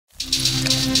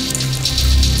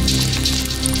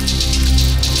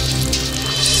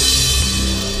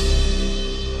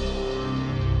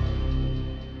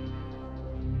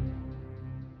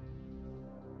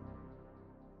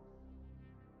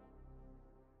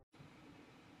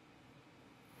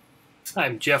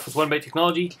I'm Jeff with 1Byte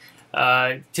Technology.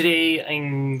 Today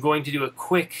I'm going to do a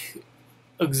quick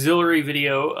auxiliary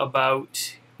video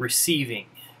about receiving,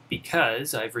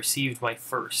 because I've received my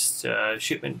first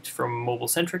shipment from mobile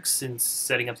Sentrix since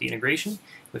setting up the integration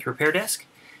with RepairDesk.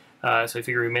 So I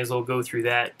figure we may as well go through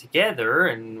that together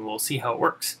and we'll see how it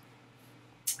works.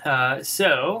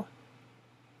 So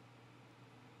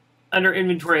under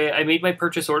inventory, I made my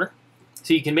purchase order.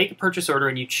 So you can make a purchase order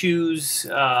and you choose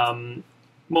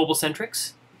mobile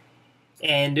Sentrix,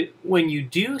 and when you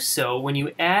do so, when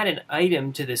you add an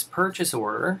item to this purchase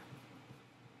order,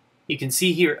 you can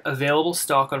see here available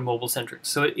stock on mobile Sentrix.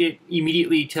 So it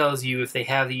immediately tells you if they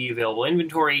have the available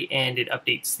inventory, and it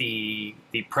updates the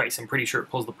price. I'm pretty sure it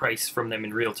pulls the price from them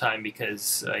in real time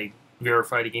because I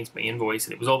verified against my invoice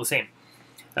and it was all the same.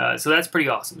 So that's pretty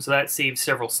awesome. So that saves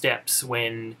several steps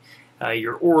when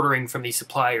you're ordering from these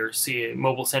suppliers. See,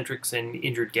 mobile Sentrix and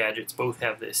Injured Gadgets both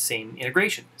have this same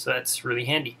integration, so that's really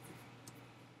handy.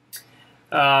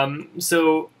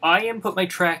 So I input my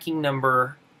tracking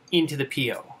number into the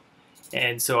PO,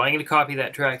 and so I'm going to copy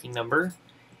that tracking number.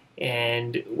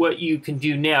 And what you can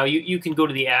do now, you can go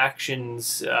to the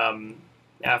actions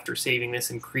after saving this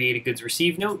and create a goods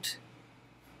received note.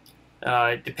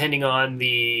 Depending on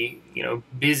the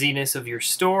busyness of your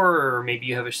store, or maybe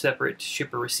you have a separate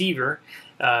shipper receiver,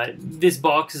 this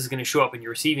box is going to show up in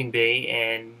your receiving bay,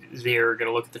 and they're going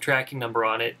to look at the tracking number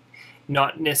on it,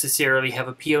 not necessarily have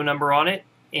a PO number on it,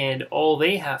 and all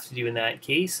they have to do in that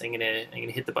case, I'm gonna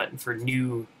hit the button for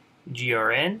new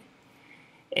GRN,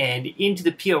 and into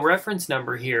the PO reference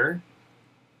number here,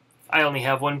 I only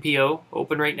have one PO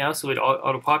open right now, so it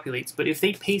auto-populates, but if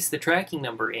they paste the tracking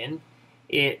number in,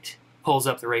 it pulls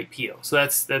up the right PO. So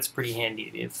that's pretty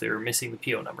handy if they're missing the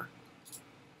PO number.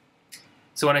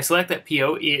 So when I select that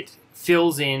PO, it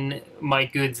fills in my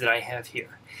goods that I have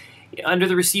here. Under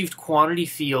the received quantity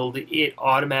field, it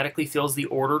automatically fills the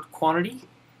ordered quantity.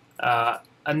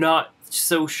 I'm not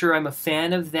so sure I'm a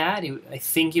fan of that. I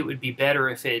think it would be better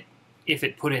if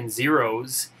it put in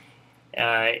zeros,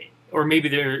 or maybe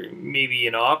there may be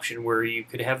an option where you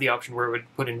could have the option where it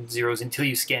would put in zeros until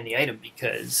you scan the item,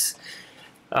 because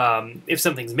if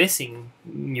something's missing,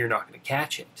 you're not going to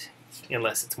catch it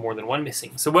unless it's more than one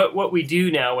missing. So what we do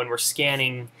now when we're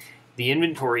scanning the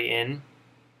inventory in,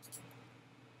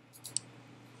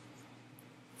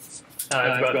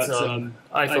 I've got some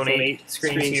iPhone 8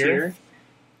 screens here.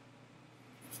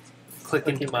 Click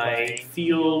into my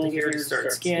field here to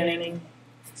start scanning.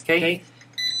 Okay.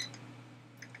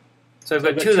 So I've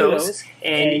got two of those,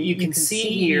 and you can see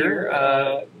here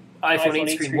iPhone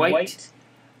 8 screen white.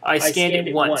 I scanned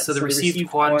it once, so the received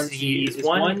quantity is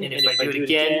 1, and if I do it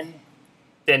again,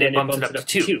 then it bumps it up to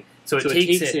 2. So it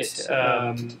takes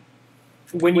it,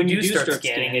 when you do start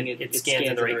scanning, it scans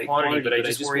in the right quantity, but I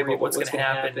just worry about what's going to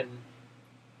happen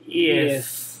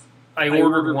if I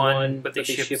ordered 1, but they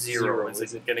shipped 0. Is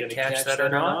it going to catch that or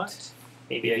not?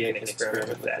 Maybe I can experiment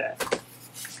with that.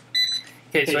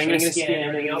 Okay, so I'm going to scan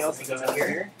everything else that goes out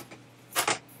here.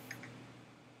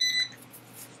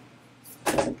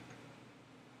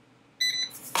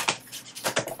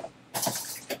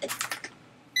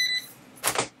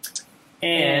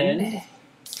 And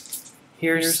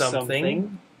here's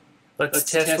something. Let's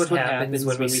test what happens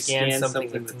when we scan something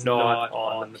that's not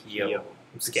on the PO.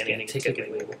 I'm scanning a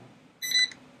ticket label.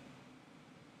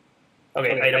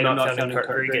 Okay, item not found in cart.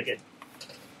 Very good.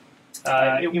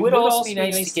 It would also be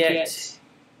nice to get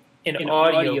an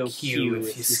audio cue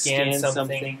if you scan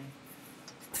something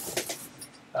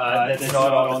that's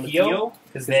not on the PO,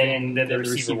 because then the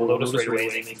receiver will notice right away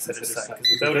and they can set it aside.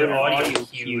 Because without an audio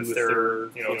cue, if they're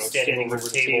standing over the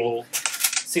table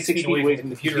 6 feet away from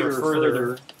the computer or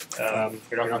further,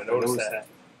 you're not going to notice that.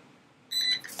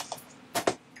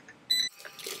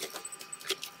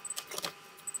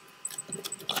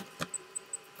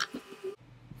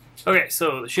 Okay,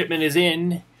 so the shipment is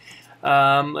in.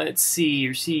 Let's see,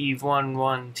 receive 1,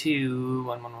 1, 2,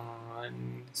 1, 1, 1,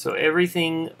 1. So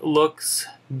everything looks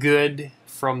good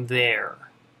from there.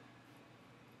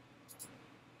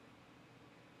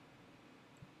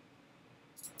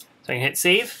 So I can hit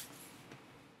save.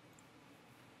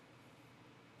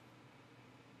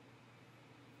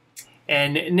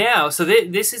 And now, so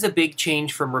this is a big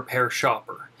change from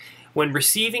RepairShopr. When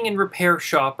receiving in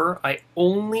RepairShopr, I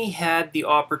only had the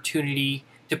opportunity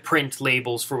to print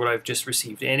labels for what I've just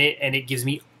received, and it gives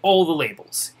me all the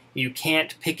labels. You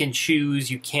can't pick and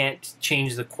choose, you can't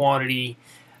change the quantity,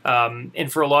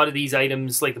 and for a lot of these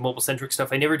items, like the mobile Sentrix stuff,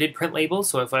 I never did print labels,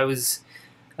 so if I was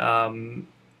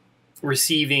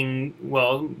receiving,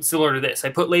 well, similar to this, I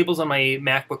put labels on my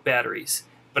MacBook batteries,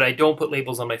 but I don't put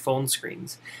labels on my phone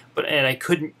screens, and I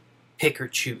couldn't pick or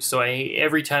choose. So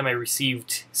every time I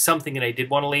received something that I did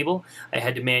want to label, I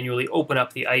had to manually open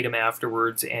up the item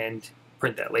afterwards and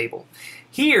print that label.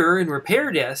 Here in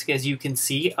RepairDesk, as you can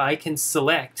see, I can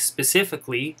select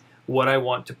specifically what I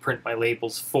want to print my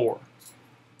labels for.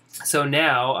 So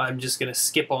now I'm just going to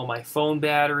skip all my phone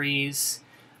batteries.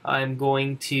 I'm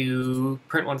going to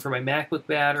print one for my MacBook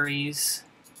batteries.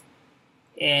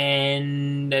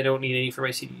 And I don't need any for my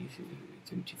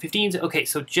CD15s. Okay,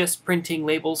 so just printing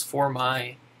labels for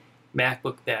my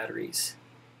MacBook batteries.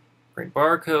 Print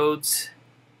barcodes.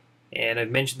 And I've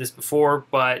mentioned this before,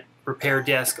 but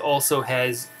RepairDesk also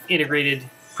has integrated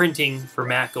printing for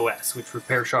Mac OS, which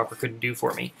RepairShopr couldn't do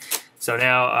for me. So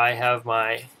now I have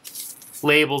my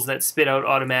labels that spit out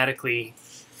automatically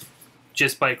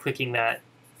just by clicking that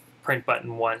print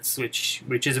button once, which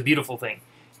is a beautiful thing.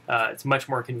 It's much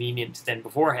more convenient than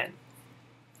beforehand.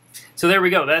 So there we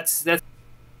go. That's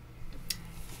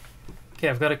okay.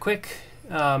 I've got a quick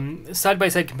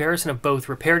side-by-side comparison of both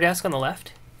RepairDesk on the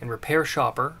left and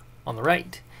RepairShopr on the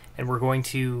right, and we're going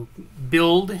to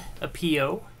build a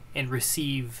PO and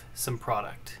receive some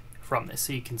product from this,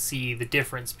 so you can see the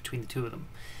difference between the two of them.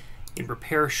 In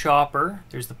RepairShopr,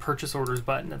 there's the purchase orders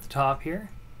button at the top here.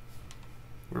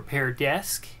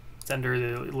 RepairDesk, it's under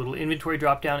the little inventory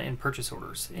drop-down and purchase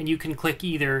orders. And you can click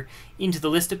either into the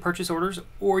list of purchase orders,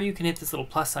 or you can hit this little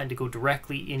plus sign to go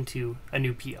directly into a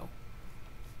new PO.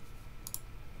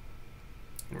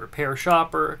 In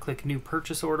RepairShopr, click New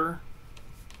Purchase Order.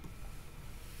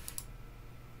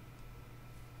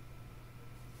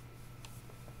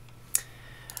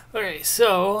 Okay,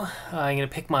 so I'm going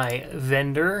to pick my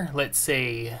vendor, let's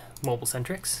say Mobile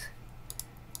Sentrix.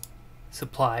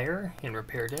 Supplier in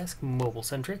RepairDesk, Mobile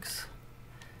Sentrix.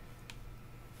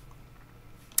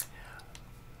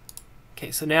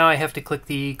 Okay, so now I have to click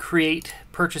the Create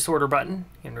Purchase Order button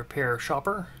in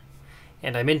RepairShopr,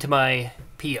 and I'm into my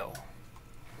PO.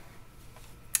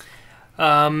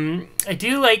 I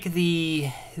do like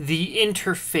the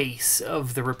interface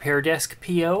of the RepairDesk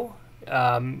PO.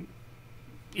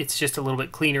 It's just a little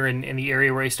bit cleaner, and the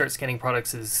area where I start scanning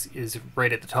products is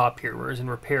right at the top here, whereas in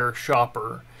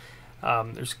RepairShopr,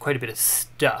 there's quite a bit of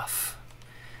stuff.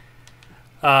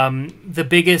 The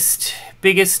biggest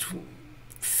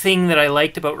thing that I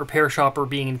liked about RepairShopr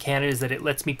being in Canada is that it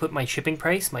lets me put my shipping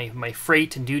price, my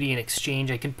freight and duty and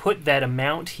exchange. I can put that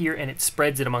amount here, and it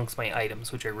spreads it amongst my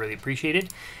items, which I really appreciated.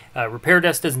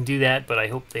 RepairDesk doesn't do that, but I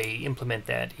hope they implement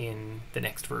that in the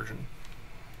next version.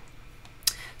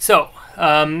 So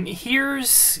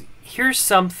here's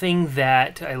something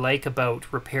that I like about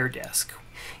RepairDesk.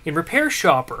 In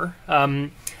RepairShopr,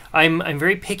 I'm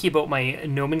very picky about my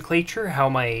nomenclature, how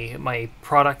my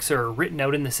products are written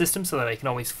out in the system so that I can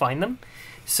always find them.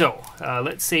 So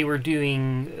let's say we're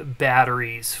doing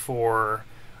batteries for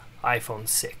iPhone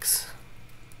 6.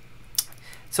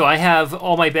 So I have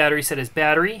all my batteries set as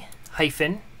battery,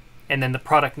 hyphen, and then the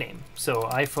product name. So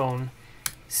iPhone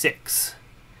 6.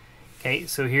 Okay,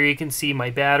 so here you can see my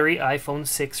battery, iPhone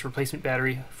 6, replacement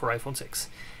battery for iPhone 6.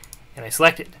 And I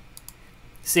selected.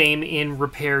 Same in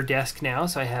RepairDesk now,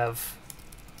 so I have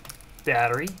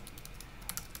battery,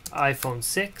 iPhone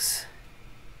 6.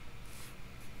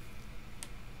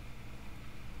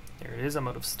 There it is, I'm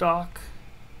out of stock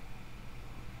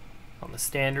on the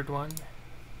standard one.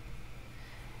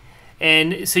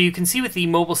 And so you can see with the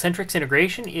Mobile Sentrix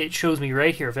integration, it shows me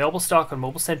right here, available stock on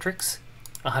Mobile Sentrix,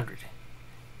 100.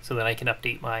 So that I can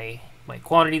update my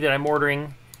quantity that I'm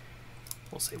ordering.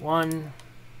 We'll say 1.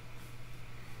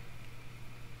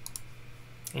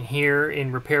 And here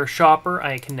in RepairShopr,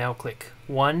 I can now click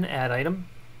 1, add item.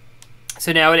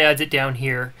 So now it adds it down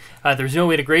here. There's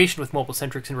no integration with Mobile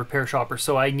Sentrix and RepairShopr,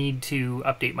 so I need to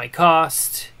update my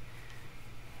cost.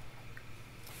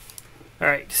 All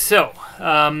right, so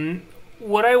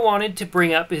what I wanted to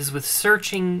bring up is with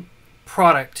searching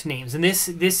product names, and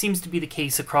this seems to be the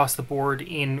case across the board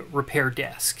in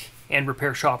RepairDesk and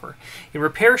RepairShopr. In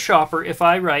RepairShopr, if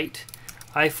I write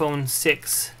iPhone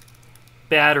 6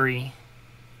 battery,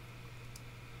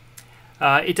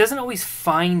 it doesn't always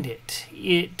find it.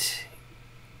 It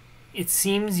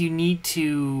seems you need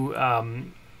to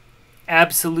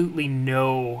absolutely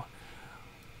know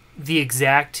the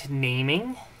exact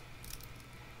naming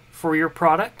for your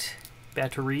product.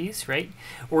 Batteries, right?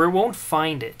 Or it won't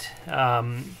find it.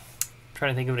 I'm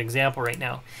trying to think of an example right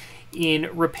now. In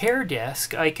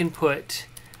RepairDesk, I can put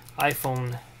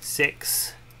iPhone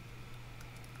 6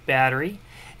 battery,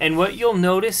 and what you'll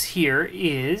notice here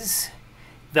is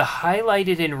the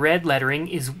highlighted in red lettering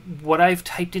is what I've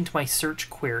typed into my search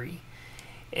query.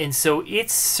 And so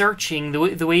it's searching,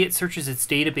 the way it searches its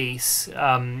database,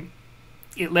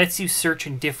 it lets you search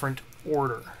in different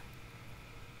order.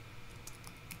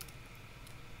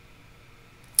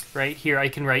 right here, I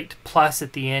can write plus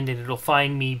at the end and it'll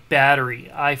find me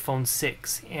battery, iPhone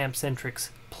 6, amp Sentrix,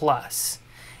 plus.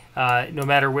 No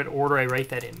matter what order I write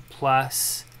that in.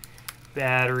 Plus,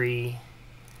 battery,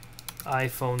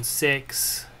 iPhone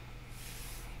 6,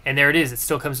 and there it is. It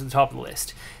still comes to the top of the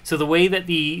list. So the way that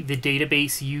the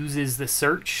database uses the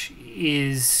search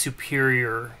is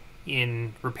superior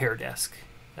in RepairDesk.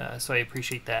 So I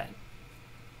appreciate that.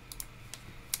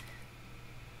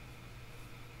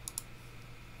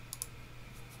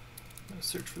 I'll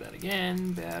search for that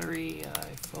again. Battery,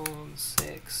 iPhone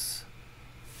 6.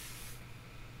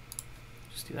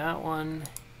 Just do that one.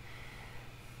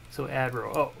 So add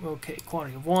row. Oh, okay.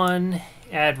 Quantity of 1.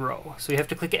 Add row. So you have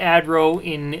to click add row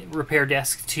in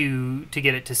RepairDesk to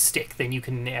get it to stick. Then you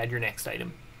can add your next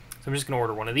item. So I'm just going to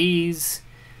order one of these.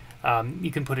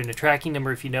 You can put in a tracking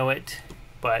number if you know it,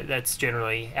 but that's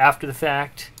generally after the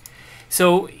fact.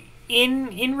 So in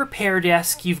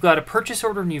RepairDesk, you've got a purchase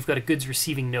order and you've got a goods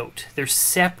receiving note. They're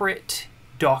separate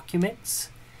documents.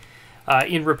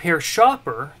 In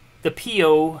RepairShopr, the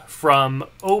PO from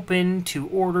open to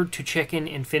ordered to check-in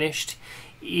and finished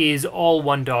is all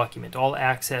one document, all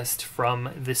accessed from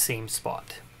the same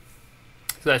spot.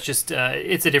 So that's just,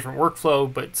 it's a different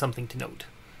workflow, but something to note.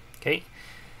 Okay.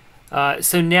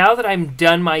 So now that I'm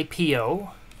done my PO,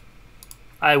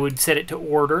 I would set it to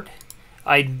ordered.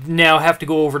 I now have to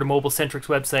go over to Mobile Sentrix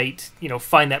website,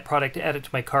 find that product, add it to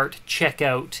my cart, check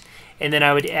out, and then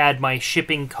I would add my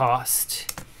shipping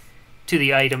cost to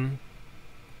the item.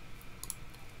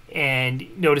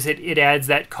 And notice it adds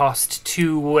that cost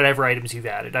to whatever items you've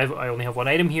added. I only have one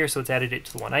item here, so it's added it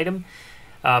to the one item.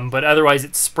 But otherwise,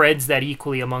 it spreads that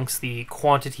equally amongst the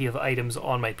quantity of items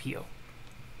on my PO.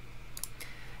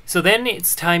 So then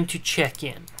it's time to check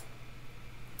in.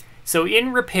 So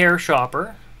in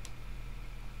RepairShopr,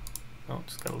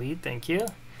 just got to lead, thank you.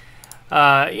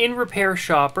 In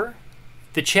RepairShopr,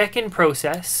 the check-in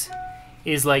process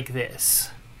is like this.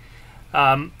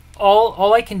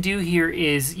 All I can do here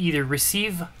is either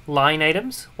receive line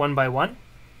items one by one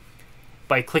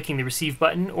by clicking the receive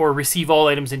button, or receive all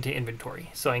items into inventory.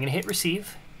 So I'm going to hit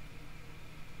receive,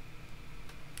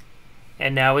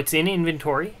 and now it's in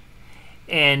inventory.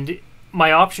 And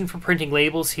my option for printing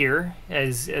labels here,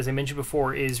 as I mentioned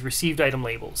before, is received item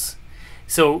labels.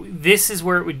 So this is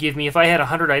where it would give me, if I had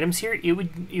 100 items here, it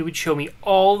would show me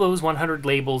all those 100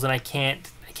 labels, and I can't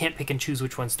pick and choose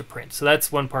which ones to print. So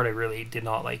that's one part I really did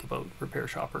not like about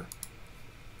RepairShopr.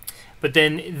 But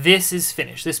then this is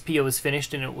finished. This PO is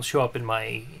finished, and it will show up in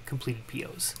my completed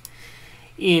POs.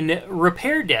 In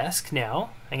RepairDesk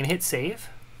now, I'm going to hit save.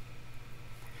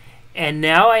 And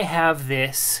now I have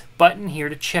this button here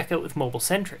to check out with Mobile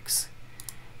Sentrix.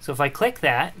 So if I click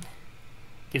that,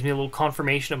 it gives me a little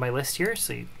confirmation of my list here.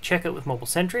 So you check out with Mobile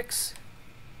Sentrix.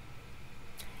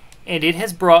 And it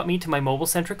has brought me to my Mobile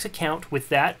Sentrix account with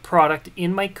that product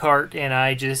in my cart, and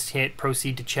I just hit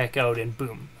proceed to checkout, and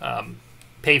boom,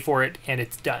 pay for it, and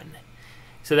it's done.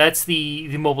 So that's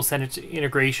the Mobile Sentrix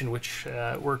integration, which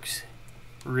works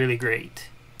really great.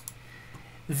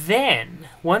 Then,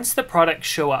 once the products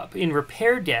show up in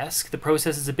RepairDesk, the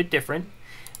process is a bit different.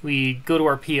 We go to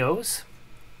our POs.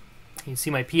 You can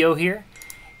see my PO here,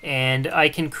 and I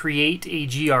can create a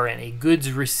GRN, a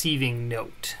goods receiving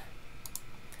note.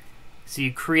 So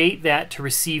you create that to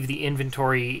receive the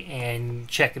inventory and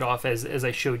check it off as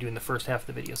I showed you in the first half of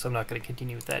the video. So I'm not going to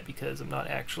continue with that because I'm not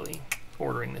actually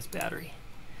ordering this battery.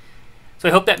 So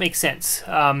I hope that makes sense.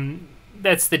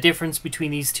 That's the difference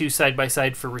between these two side by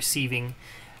side for receiving.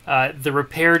 The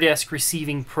RepairDesk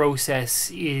receiving process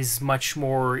is much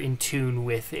more in tune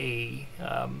with a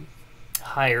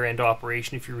higher end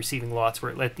operation if you're receiving lots,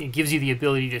 where it gives you the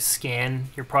ability to scan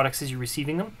your products as you're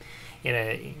receiving them in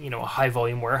a high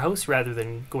volume warehouse, rather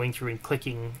than going through and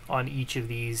clicking on each of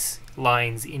these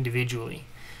lines individually.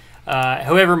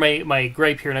 However, my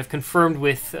gripe here, and I've confirmed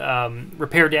with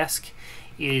RepairDesk,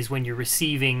 is when you're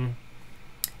receiving,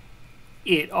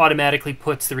 it automatically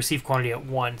puts the received quantity at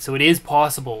 1. So it is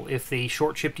possible, if they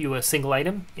short shipped you a single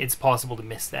item, it's possible to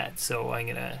miss that. So I'm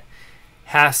going to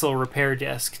hassle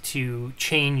RepairDesk to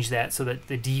change that so that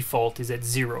the default is at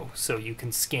 0, so you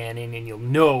can scan in and you'll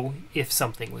know if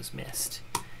something was missed.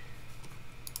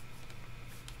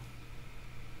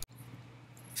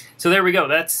 So there we go.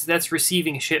 That's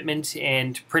receiving a shipment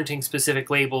and printing specific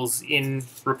labels in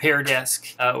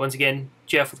RepairDesk. Once again,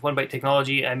 Jeff with One Byte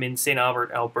Technology. I'm in St.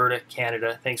 Albert, Alberta,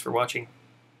 Canada. Thanks for watching.